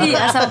sama. Iya,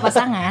 sama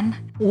pasangan.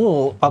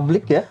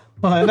 Publik ya.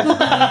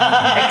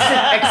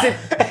 Exit.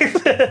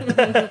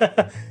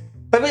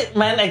 Tapi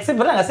main exit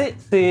pernah gak sih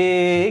si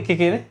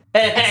Kiki ini?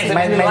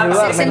 Main di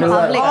luar.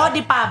 Public. Oh,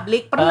 di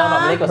publik pernah.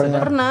 Publik maksudnya.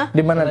 Pernah. Di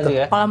mana tuh?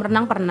 Ya? Kolam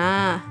renang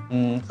pernah.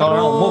 Kalau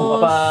renang umum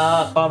apa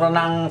kalau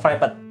renang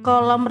private?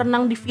 Kolam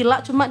renang di villa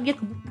cuma dia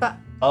kebuka.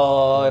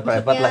 Oh,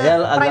 private lah ya,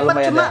 agak Private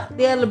lumayan cuma ya.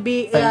 dia lebih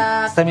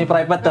ya Semi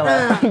private tuh.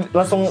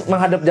 Langsung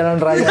menghadap jalan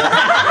raya.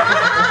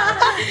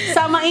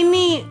 sama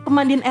ini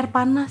pemandian air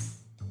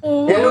panas.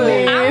 Ya lu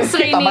di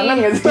Amsri nih. Tabanan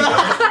nggak sih?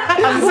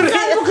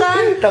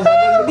 Bukan.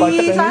 Tabanan Di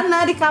kocak ini. sana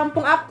di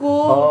kampung aku.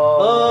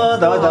 Oh,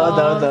 tahu.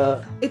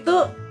 Itu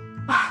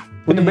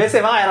Udah biasa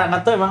emang air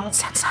hangat tuh emang.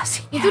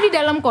 sensasi. Itu di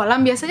dalam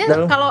kolam biasanya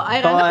kalau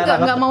air kalau air hangat hangat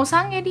nggak mau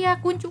sange dia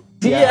kuncup.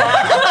 Iya.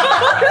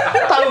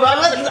 Tahu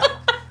banget.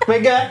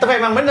 Mega, tapi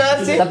emang bener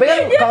sih. Tapi kan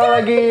kalau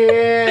lagi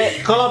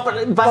Kalau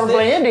pas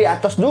foreplay-nya di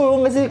atas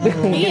dulu nggak sih?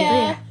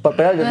 Iya.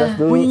 Foreplay di atas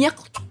dulu. Bunyinya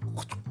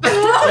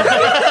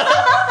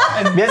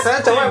biasanya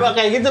cowok emang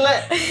kayak gitu lah.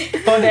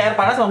 Kalau di air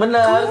panas emang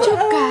bener. Kuncup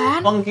kan?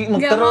 Mungkin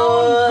Nggak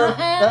terus.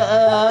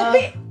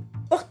 tapi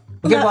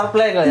Mungkin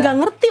foreplay kali ya. nggak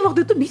ngerti waktu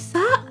itu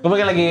bisa. Gue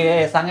mungkin lagi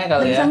sange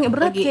kali Lagi ya. sange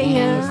berat Lagi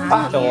kayaknya.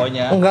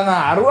 Cowoknya. Enggak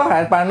ngaruh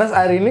air panas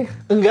air ini.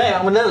 Enggak,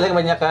 emang bener lah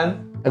kebanyakan.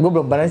 Gue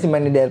belum pernah sih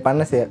main di air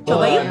panas ya.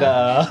 Coba yuk.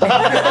 Enggak.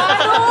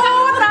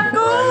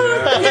 Aduh,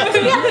 takut.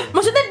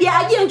 Maksudnya dia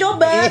aja yang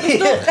coba gitu.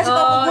 Kasih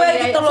tau ke gue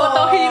iya, gitu loh.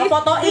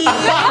 Fotoin.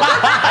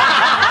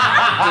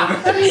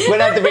 Gue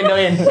nanti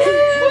videoin.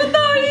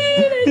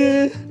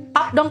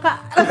 Up dong kak.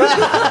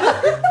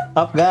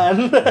 Afgan.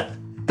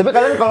 Tapi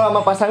kalian kalau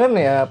sama pasangan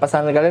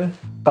kalian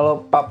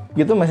kalau pub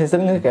gitu masih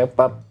sering nggak kayak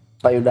pub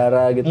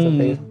payudara gitu?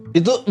 Kayak gitu?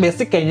 Itu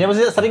basic kayaknya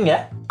masih sering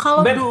ya?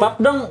 Kalau Beb, dulu- pap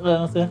dong.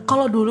 Maksudnya.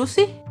 Kalau dulu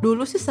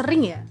sih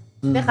sering ya.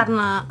 Ya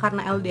karena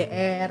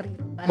LDR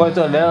gitu kan. Kok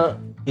itu ada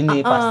ini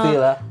pasti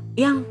lah.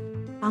 Yang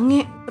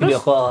sange Video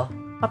terus call.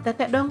 pap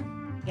tete dong.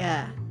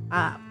 Ya.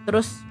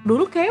 Terus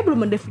dulu kayaknya belum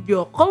ada video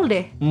call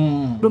deh.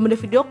 Belum ada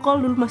video call,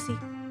 dulu masih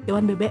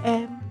Iwan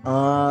BBM.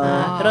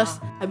 Nah,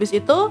 terus habis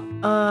itu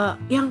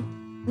yang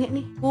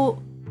nih aku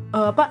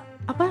apa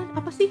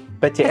sih?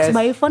 PCS. Text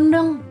by phone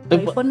dong.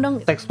 By phone dong.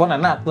 Teks phone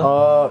enak tuh.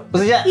 Oh,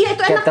 Maksudnya Iya itu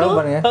kayak enak tuh.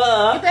 telepon ya?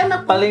 Itu enak.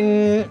 paling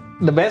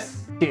the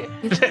best.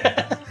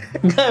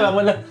 Enggak emang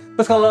bener.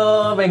 Terus kalau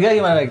Mega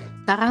gimana lagi?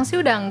 Sekarang sih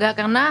udah enggak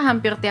karena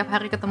hampir tiap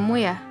hari ketemu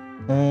ya.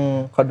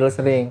 Kodol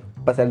sering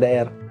pas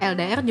LDR.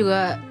 LDR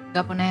juga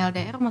nggak pernah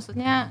LDR,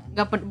 maksudnya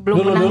belum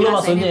Dulu pernah ngerasain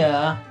maksudnya itu. ya.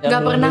 Yang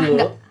Nggak pernah. dulu.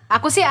 Nggak.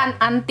 Aku sih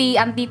anti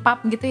pub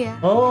gitu ya.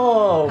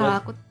 Oh. Kalau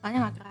aku tanya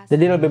nggak keras.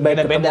 Jadi lebih baik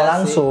beda-beda ketemu sih.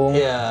 langsung.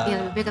 Iya. Iya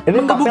lebih baik Ini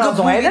ketemu. papnya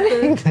langsung aja deh.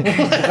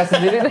 Buka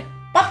sendiri deh.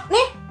 Pap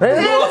nih.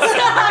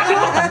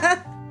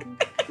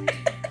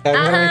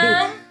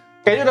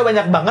 Kayaknya udah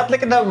banyak banget nih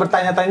kita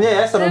bertanya-tanya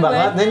ya, seru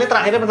banget. Nah, ini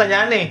terakhirnya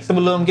pertanyaan nih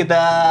sebelum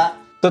kita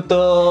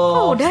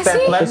tutup udah sih?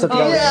 statement. Episode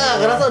kali Iya,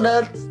 kerasa udah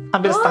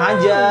hampir setengah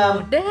jam.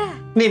 Udah.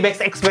 Nih best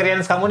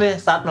experience kamu nih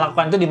saat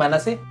melakukan itu di mana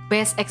sih?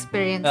 Best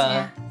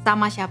experience-nya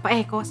sama siapa?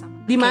 Kok sama?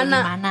 Di Kayak mana?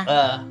 gimana?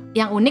 Eh,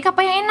 Yang unik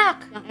apa yang enak?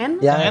 Yang enak.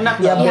 Yang enak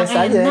yang dong. best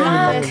Yang aja.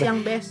 enak. Yang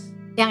best.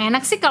 Yang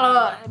enak sih kalau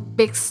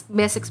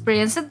best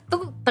experience itu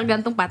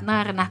tergantung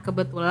partner. Nah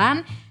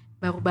kebetulan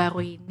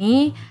baru-baru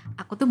ini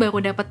aku tuh baru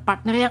dapat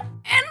partner yang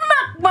enak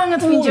banget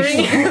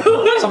featuring.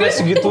 sampai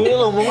segitunya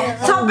ngomongnya.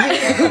 Sampai.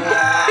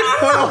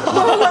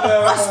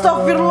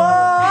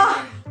 Astagfirullah.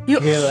 Yuk.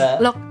 Gila.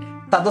 Loh,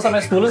 1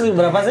 sampai 10 sih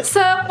berapa sih?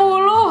 10.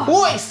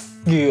 Wih,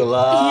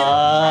 gila.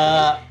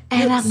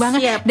 Enak banget.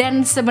 Siap.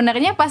 Dan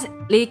sebenarnya pas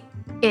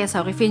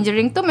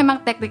fingering tuh memang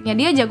tekniknya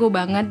dia jago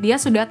banget. Dia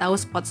sudah tahu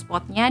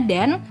spot-spotnya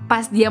dan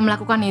pas dia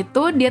melakukan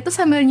itu dia tuh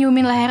sambil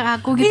nyiumin leher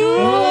aku gitu.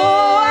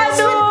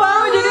 Aduh.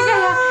 Jadi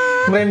kayak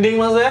Branding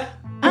maksudnya?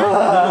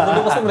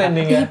 Itu pasti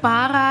branding ya. ih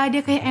parah,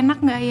 dia kayak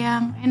enak nggak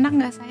yang, enak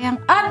nggak sayang.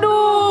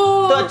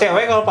 Aduh. Tuh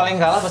cewek kalau paling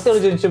kalah pasti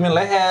lu ciumin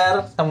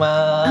leher sama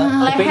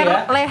kuping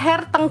ya. Leher,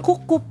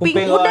 tengkuk, kuping,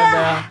 Kuping udah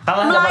ada.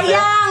 Kalah dapatnya.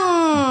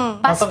 melayang.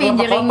 Pas Langsung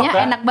fingeringnya kelopak-kelopak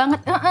ya? enak banget,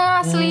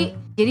 asli.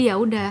 Jadi ya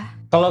udah.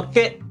 Kalau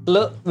Ki,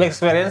 lu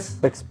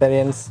experience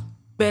Experience.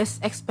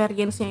 Best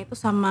experience-nya itu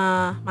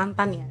sama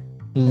mantan ya.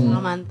 Sama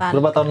mantan.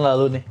 berapa tahun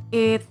lalu nih?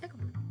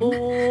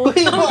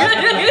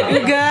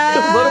 Enggak.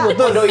 Baru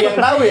butuh doi yang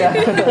tahu ya.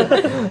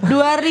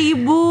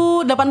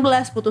 2018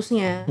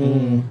 putusnya.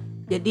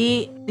 Jadi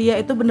dia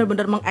itu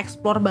bener-bener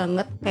mengeksplor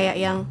banget kayak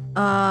yang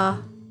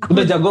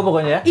Udah jago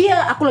pokoknya ya? iya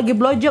aku lagi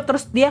blowjob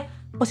terus dia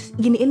posisi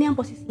gini ini yang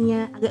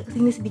posisinya agak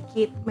kesini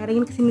sedikit,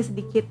 merengin kesini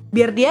sedikit.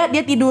 Biar dia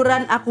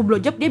tiduran aku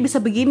blowjob dia bisa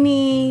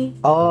begini.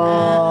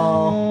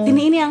 Oh.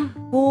 Ini yang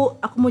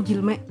aku mau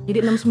jilme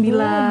jadi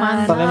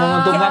 69. Sampai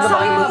menguntungkan tuh Saling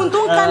paling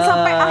menguntungkan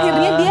sampai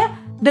akhirnya dia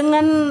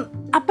dengan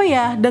apa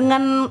ya,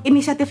 dengan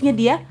inisiatifnya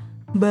dia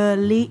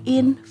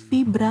beliin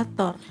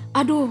vibrator.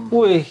 Aduh.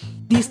 Wih,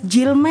 Di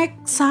jilmek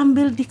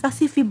sambil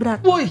dikasih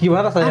vibrator. wih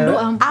gimana rasanya? Aduh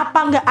ampun. Apa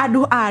nggak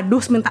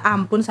aduh minta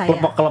ampun saya.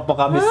 Kelepok-kelepok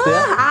habis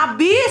ya?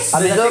 Habis.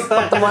 Habis itu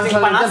pertemuan Teknik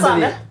selanjutnya panasan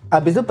beli. ya?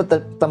 Habis itu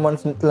pertemuan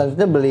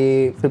selanjutnya beli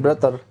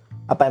vibrator.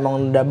 Apa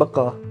emang udah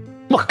bekel?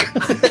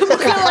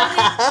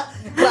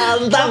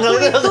 Tantang kali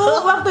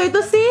Waktu itu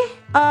sih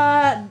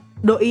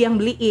doi yang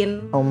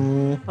beliin.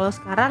 Kalau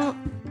sekarang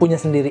punya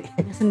sendiri.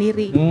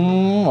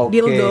 Oke.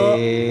 Dildo.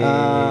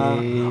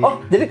 Oh,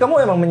 jadi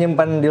kamu emang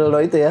menyimpan dildo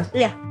itu ya?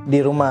 Iya.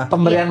 Di rumah.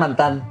 Pemberian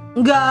mantan.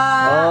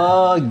 Enggak.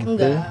 Oh, gitu.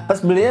 Enggak. Pas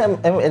belinya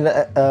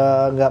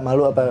enggak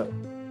malu apa?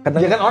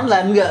 Dia kan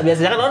online enggak?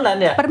 Biasanya kan online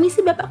ya? Permisi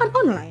Bapak kan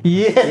online.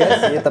 Iya. Iya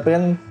sih, tapi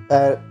kan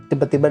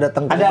tiba-tiba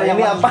datang ke Ada rumah, yang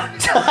ini apa?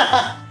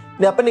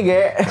 Ini apa nih,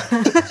 Ge?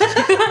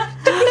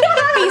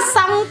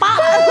 Pisang Pak.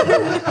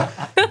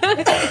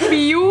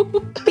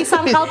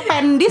 Pisang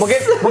kalpendis.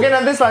 Mungkin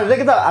nanti selanjutnya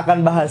kita akan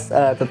bahas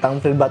tentang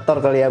vibrator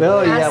kali ya.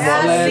 Oh iya,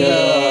 boleh.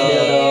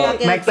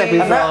 Oke, Next oke.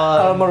 episode. Karena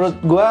kalau menurut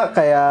gua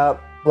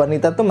kayak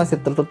wanita tuh masih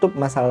tertutup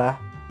masalah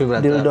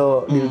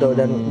Vibrator. dildo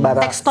dan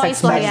barang Sex toys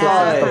lah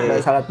ya.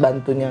 sebagai alat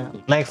bantunya.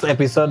 Next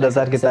episode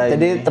dasar kita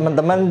Jadi ini.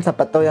 teman-teman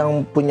siapa tahu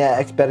yang punya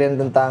experience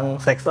tentang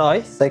Sex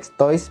toys sex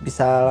toys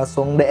bisa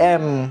langsung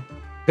DM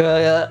ke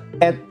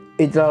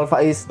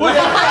 @ijlalfaiz.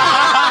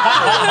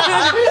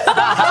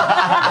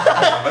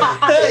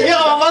 Iya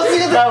apa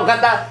sih?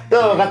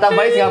 Kata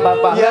Faiz nggak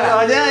apa-apa. Ya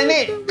soalnya ini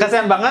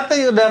kasihan banget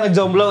tuh udah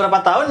ngejomblo berapa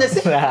tahun ya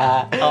sih?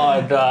 Oh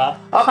udah.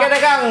 Oke deh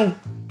Kang.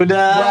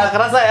 Udah nggak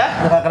kerasa ya?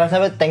 Nggak kerasa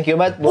banget. Thank you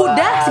banget. buat-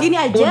 Udah segini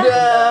aja.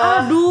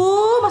 Udah.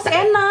 Aduh, masih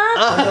enak.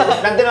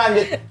 Nanti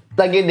lanjut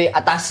lagi di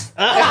atas.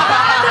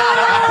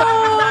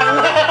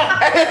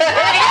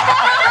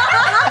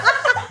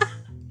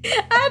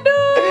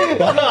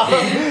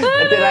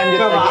 Nanti lanjut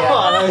lagi ya.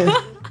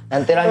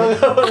 Nanti lanjut.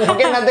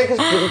 Mungkin nanti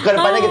ke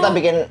depannya kita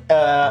bikin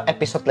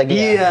episode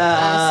lagi ya.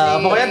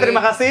 Iya. Pokoknya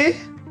terima kasih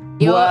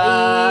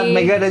buat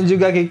Mega dan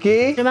juga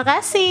Kiki Terima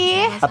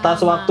kasih.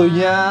 atas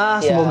waktunya.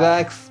 Iya. Semoga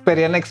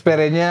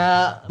experience-nya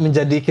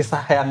menjadi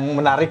kisah yang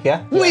menarik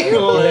ya. Wih,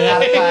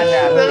 Mendengarkan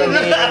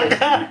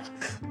ya.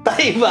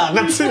 tai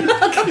banget sih.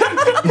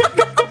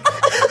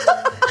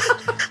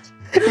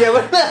 Iya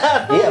benar.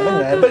 Iya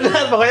benar.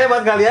 Benar, pokoknya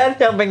buat kalian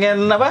yang pengen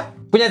apa?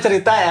 Punya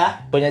cerita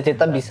ya. Punya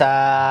cerita bisa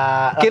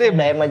Kirim.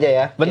 DM aja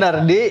ya.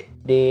 Benar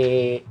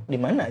Di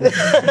mana?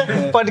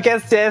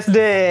 podcast CSD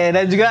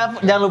dan juga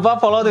jangan lupa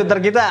follow Twitter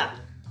kita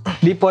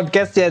di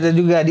podcast CSD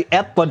juga di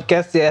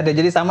 @podcastcsd.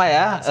 Jadi sama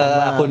ya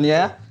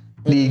akunnya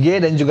di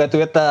IG dan juga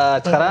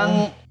Twitter.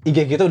 Sekarang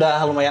IG kita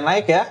udah lumayan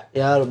naik ya.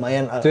 Ya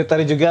lumayan.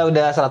 Twitter juga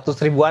udah 100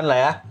 ribuan lah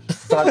ya.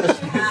 100.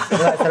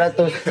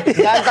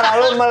 Jangan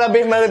terlalu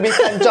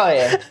melebih-melebihkan coy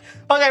ya.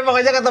 Oke,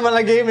 pokoknya ketemu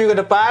lagi minggu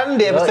depan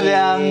di episode Yoi.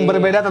 yang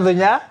berbeda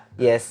tentunya.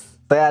 Yes.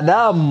 Saya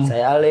Adam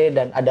Saya Ale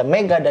dan ada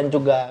Mega dan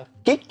juga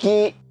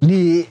Kiki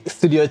di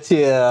Studio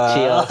Chill.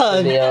 Chill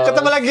Studio.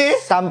 Ketemu lagi.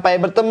 Sampai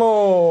bertemu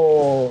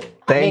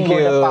Thank minggu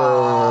you.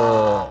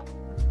 depan.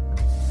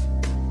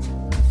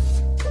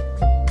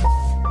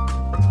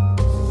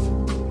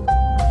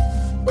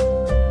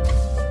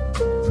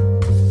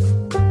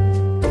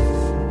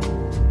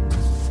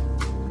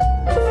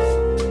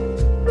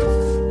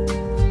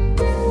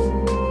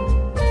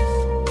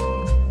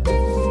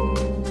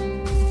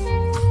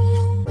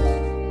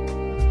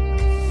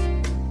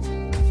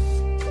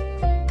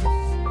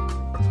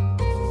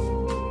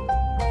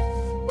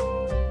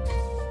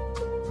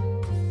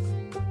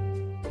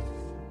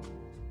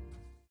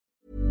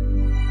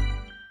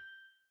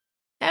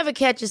 Ever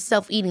catch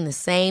yourself eating the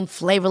same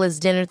flavorless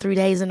dinner 3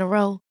 days in a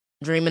row?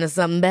 Dreaming of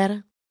something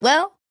better?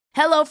 Well,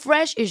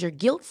 HelloFresh is your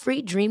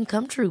guilt-free dream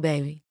come true,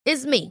 baby.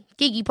 It's me,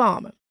 Keke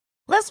Palmer.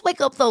 Let's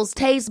wake up those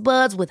taste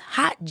buds with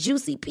hot,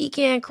 juicy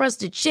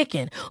pecan-crusted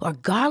chicken or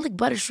garlic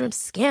butter shrimp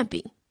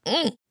scampi.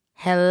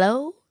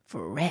 Hello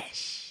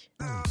Fresh.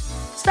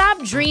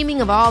 Stop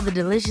dreaming of all the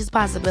delicious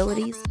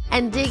possibilities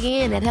and dig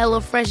in at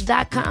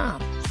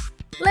HelloFresh.com.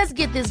 Let's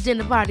get this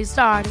dinner party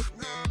started.